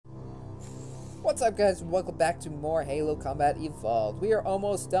What's up, guys? Welcome back to more Halo Combat Evolved. We are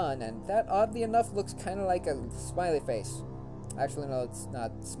almost done, and that, oddly enough, looks kind of like a smiley face. Actually, no, it's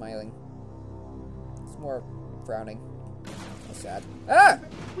not smiling. It's more frowning. That's sad. Ah!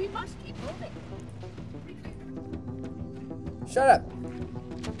 We must keep moving. Shut up!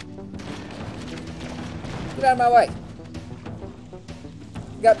 Get out of my way!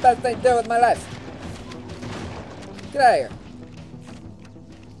 You got better things to do with my life. Get out of here.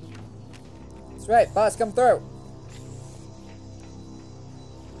 That's right, boss, come through.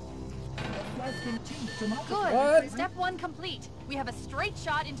 Good. What? Step 1 complete. We have a straight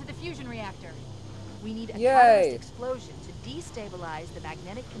shot into the fusion reactor. We need a Yay. catalyst explosion to destabilize the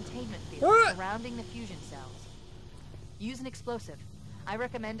magnetic containment field surrounding the fusion cells. Use an explosive. I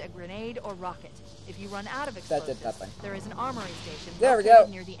recommend a grenade or rocket. If you run out of explosives, That did nothing. there is an armory station There we located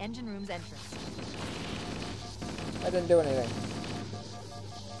go. near the engine room's entrance. I didn't do anything.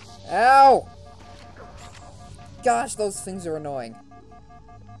 Ow! Gosh, those things are annoying.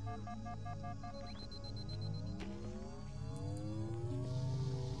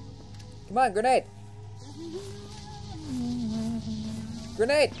 Come on, grenade!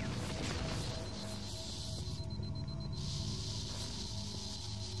 Grenade!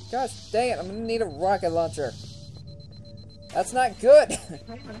 Gosh dang it, I'm gonna need a rocket launcher. That's not good!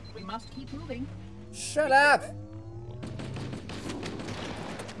 We must keep moving. Shut up!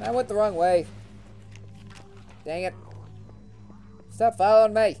 I went the wrong way. Dang it. Stop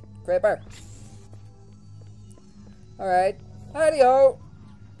following me, creeper. Alright. Howdy-ho!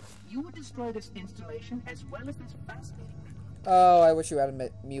 You would destroy this installation as well as this fascinating. Oh, I wish you had a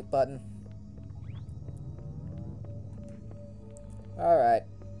mute button. Alright.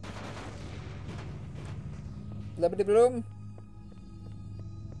 Blibbity bloom.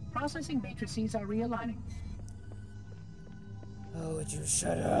 Processing matrices are realigning. Oh, would you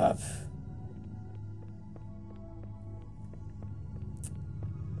shut up?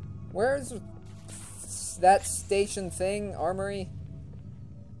 Where's that station thing? Armory?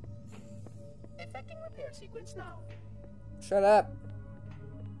 Effecting repair sequence now. Shut up.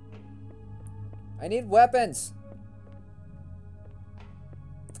 I need weapons.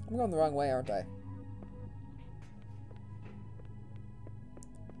 I'm going the wrong way, aren't I?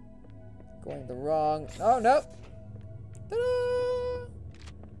 Going the wrong... Oh, no. Ta-da!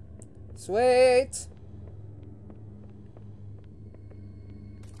 Sweet.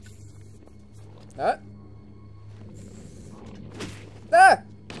 Huh? Ah!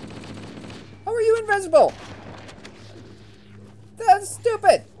 How are you invisible? That's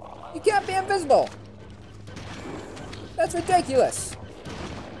stupid! You can't be invisible! That's ridiculous!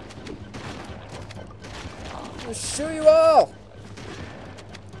 I'll shoot you all!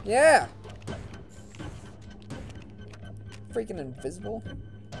 Yeah! Freaking invisible.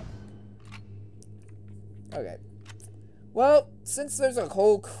 Okay. Well, since there's a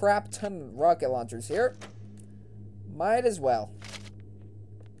whole crap ton of rocket launchers here, might as well.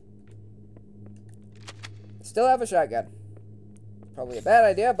 Still have a shotgun. Probably a bad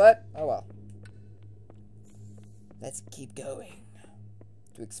idea, but oh well. Let's keep going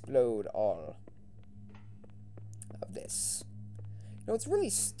to explode all of this. You know, it's really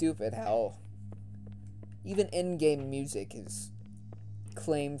stupid how even in-game music is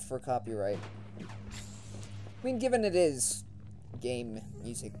claimed for copyright. I mean, given it is game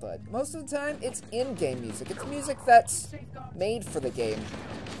music, but most of the time it's in-game music. It's music that's made for the game.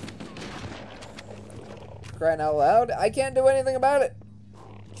 Crying out loud, I can't do anything about it.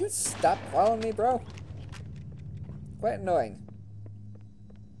 Could you stop following me, bro? Quite annoying.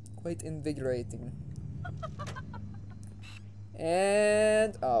 Quite invigorating.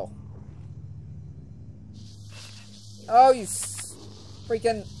 And... oh. Oh, you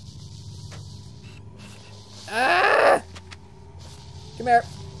freaking... Ah! Come here.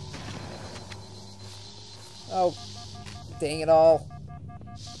 Oh, dang it all.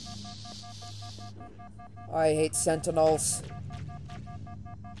 I hate sentinels.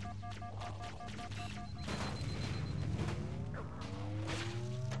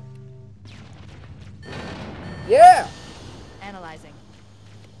 Yeah! Analyzing.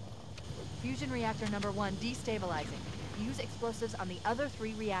 Fusion reactor number 1 destabilizing. Use explosives on the other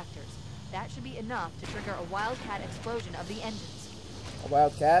 3 reactors. That should be enough to trigger a wildcat explosion of the engines. A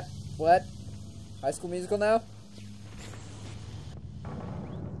wildcat? What? High School Musical now?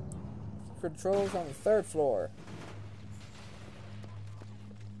 Controls on the 3rd floor.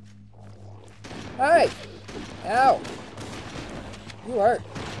 Hey! Ow! You hurt.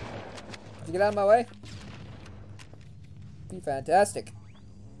 Did you get out of my way? Be fantastic.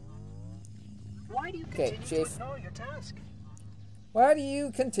 Why do you Okay, continue Chief. to ignore your task? Why do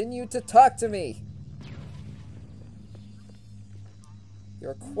you continue to talk to me?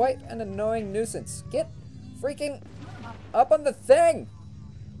 You're quite an annoying nuisance. Get freaking up on the thing!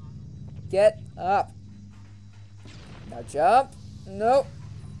 Get up. Now jump. Nope.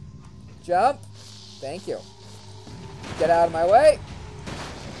 Jump. Thank you. Get out of my way.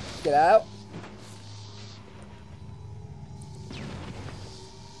 Get out.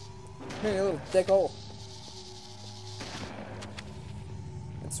 Here, you little dickhole.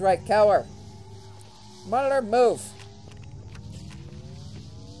 That's right, cower. Monitor, move.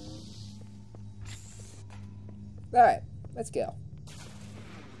 Alright, let's go.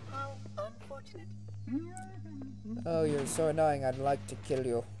 How unfortunate. Oh, you're so annoying, I'd like to kill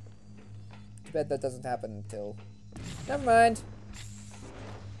you. Too bad that doesn't happen until... Never mind.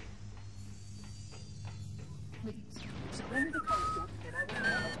 Please, surrender the construct, and I will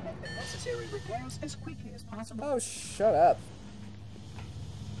now make the necessary repairs as quickly as possible. Oh, shut up.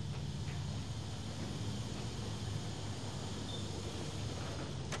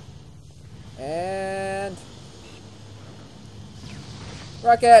 And...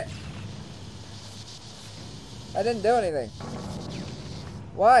 Rocket! I didn't do anything.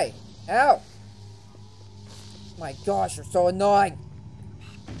 Why? Ow! My gosh, you're so annoying!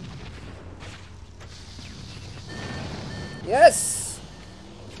 Yes!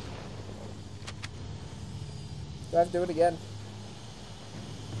 Do I have to do it again?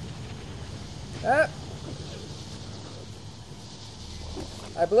 Ah!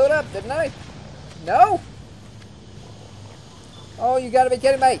 I blew it up, didn't I? No? Oh, you gotta be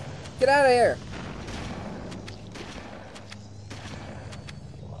kidding me! Get out of here!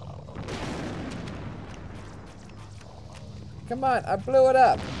 Come on, I blew it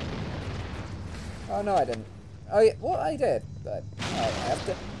up! Oh, no, I didn't. Oh, yeah, well, I did, but I have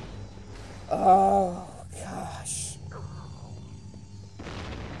to... Oh, gosh.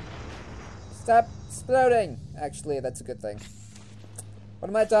 Stop exploding! Actually, that's a good thing. What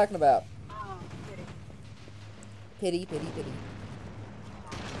am I talking about? Pity, pity, pity.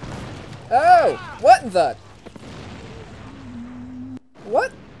 Oh! What in the...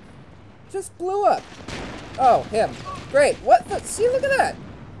 What? Just blew up. Oh, him. Great. What the... See, look at that.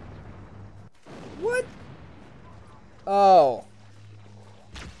 What? Oh.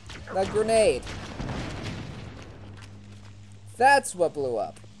 The grenade. That's what blew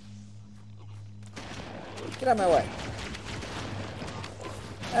up. Get out of my way.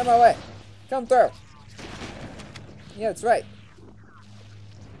 Out of my way. Come through. Yeah, that's right.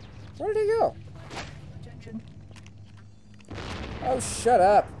 Where did he go? Oh, shut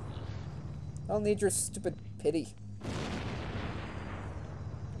up. I don't need your stupid pity.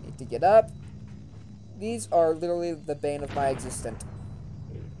 I need to get up. These are literally the bane of my existence.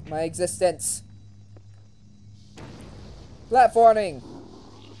 My existence. Platforming.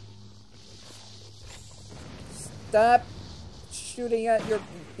 Stop shooting at your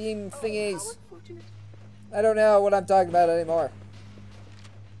beam thingies. I don't know what I'm talking about anymore.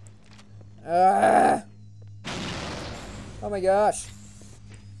 Ah! Oh my gosh.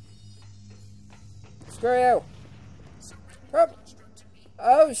 Screw you.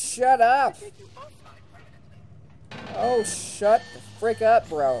 Oh, shut up. Oh, shut the frick up,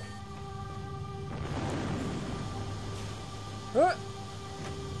 bro. Huh?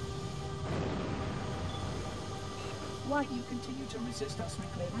 Why do you continue to resist us,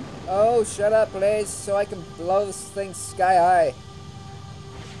 McLaren? Oh, shut up, please, so I can blow this thing sky high.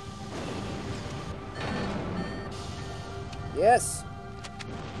 Yes.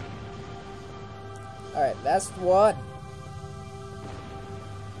 Alright, last one.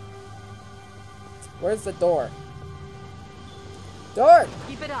 Where's the door? Door!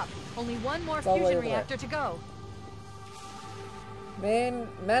 Keep it up. Only one more It's all the way fusion over there. reactor to go. Main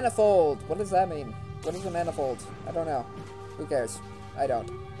manifold. What does that mean? What is a manifold? I don't know. Who cares? I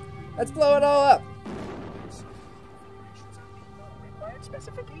don't. Let's blow it all up! Required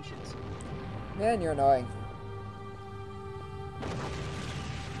specifications. Man, you're annoying.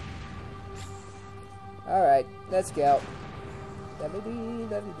 Alright, let's go.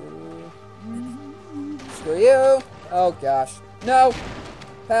 Screw you! Oh gosh. No!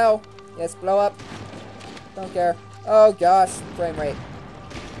 Pow! Yes, blow up. Don't care. Oh gosh, frame rate.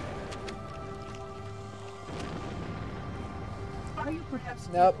 Are you perhaps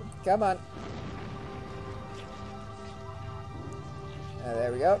Nope. Come on.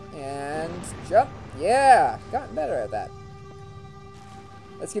 There we go. And jump. Yeah! Gotten better at that.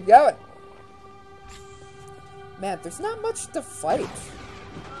 Let's keep going. Man, there's not much to fight.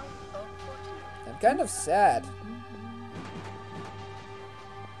 I'm kind of sad.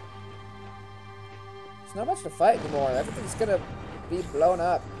 There's not much to fight anymore. Everything's gonna be blown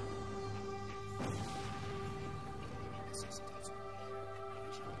up.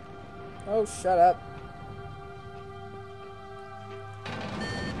 Oh, shut up.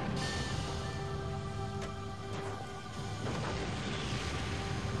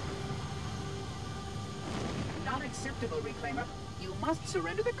 Unacceptable, Reclaimer. You must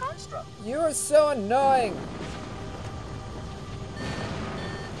surrender the construct. You are so annoying.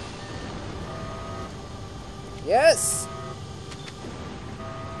 Yes.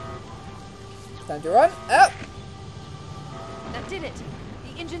 Time to run. Out. That did it.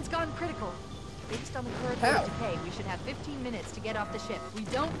 The engine's gone critical. Based on the current rate How? of decay, we should have 15 minutes to get off the ship. We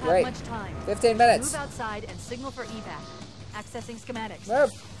don't have Great. much time. 15 minutes. Move outside and signal for evac. Accessing schematics.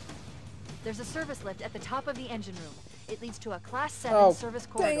 Move. There's a service lift at the top of the engine room. It leads to a Class 7 Oh, service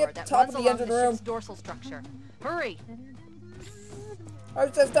dang corridor it, that top runs of the along engine the room. ship's dorsal structure. Hurry! I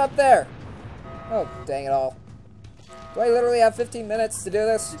was just up there. Oh, dang it all. Do I literally have 15 minutes to do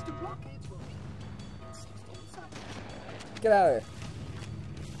this? Get out of here.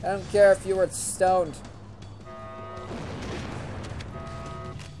 I don't care if you were stoned.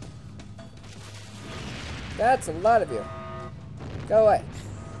 That's a lot of you. Go away.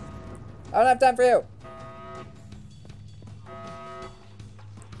 I don't have time for you.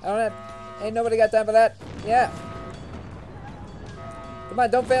 I don't have... Ain't nobody got time for that. Yeah. Come on,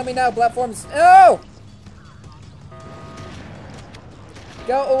 don't fail me now, platforms. No!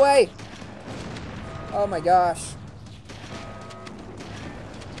 Go away. Oh my gosh.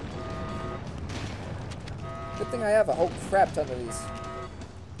 Good thing I have a whole crap ton of these.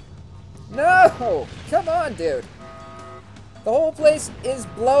 No! Come on, dude. The whole place is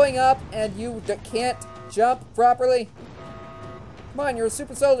blowing up and you can't jump properly. Come on, you're a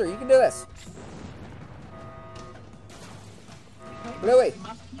super soldier. You can do this. Bluey.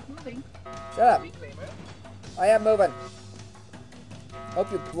 Shut up. I am moving.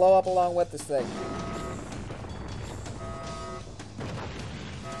 Hope you blow up along with this thing.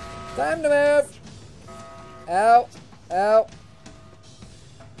 Time to move. Ow. Ow.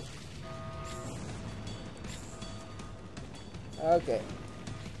 Okay.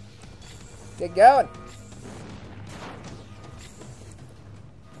 Get going.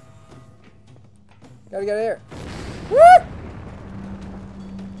 Gotta get here. Woo!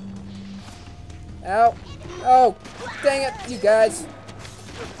 Ow. Oh, dang it, you guys.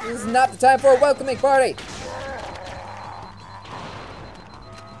 This is not the time for a welcoming party.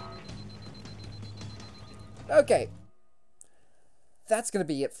 Okay. That's gonna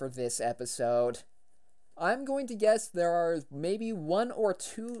be it for this episode. I'm going to guess there are maybe 1 or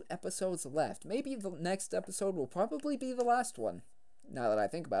 2 episodes left. Maybe the next episode will probably be the last one, now that I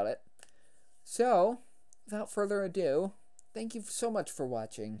think about it. So, without further ado, thank you so much for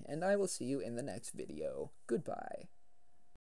watching, and I will see you in the next video. Goodbye.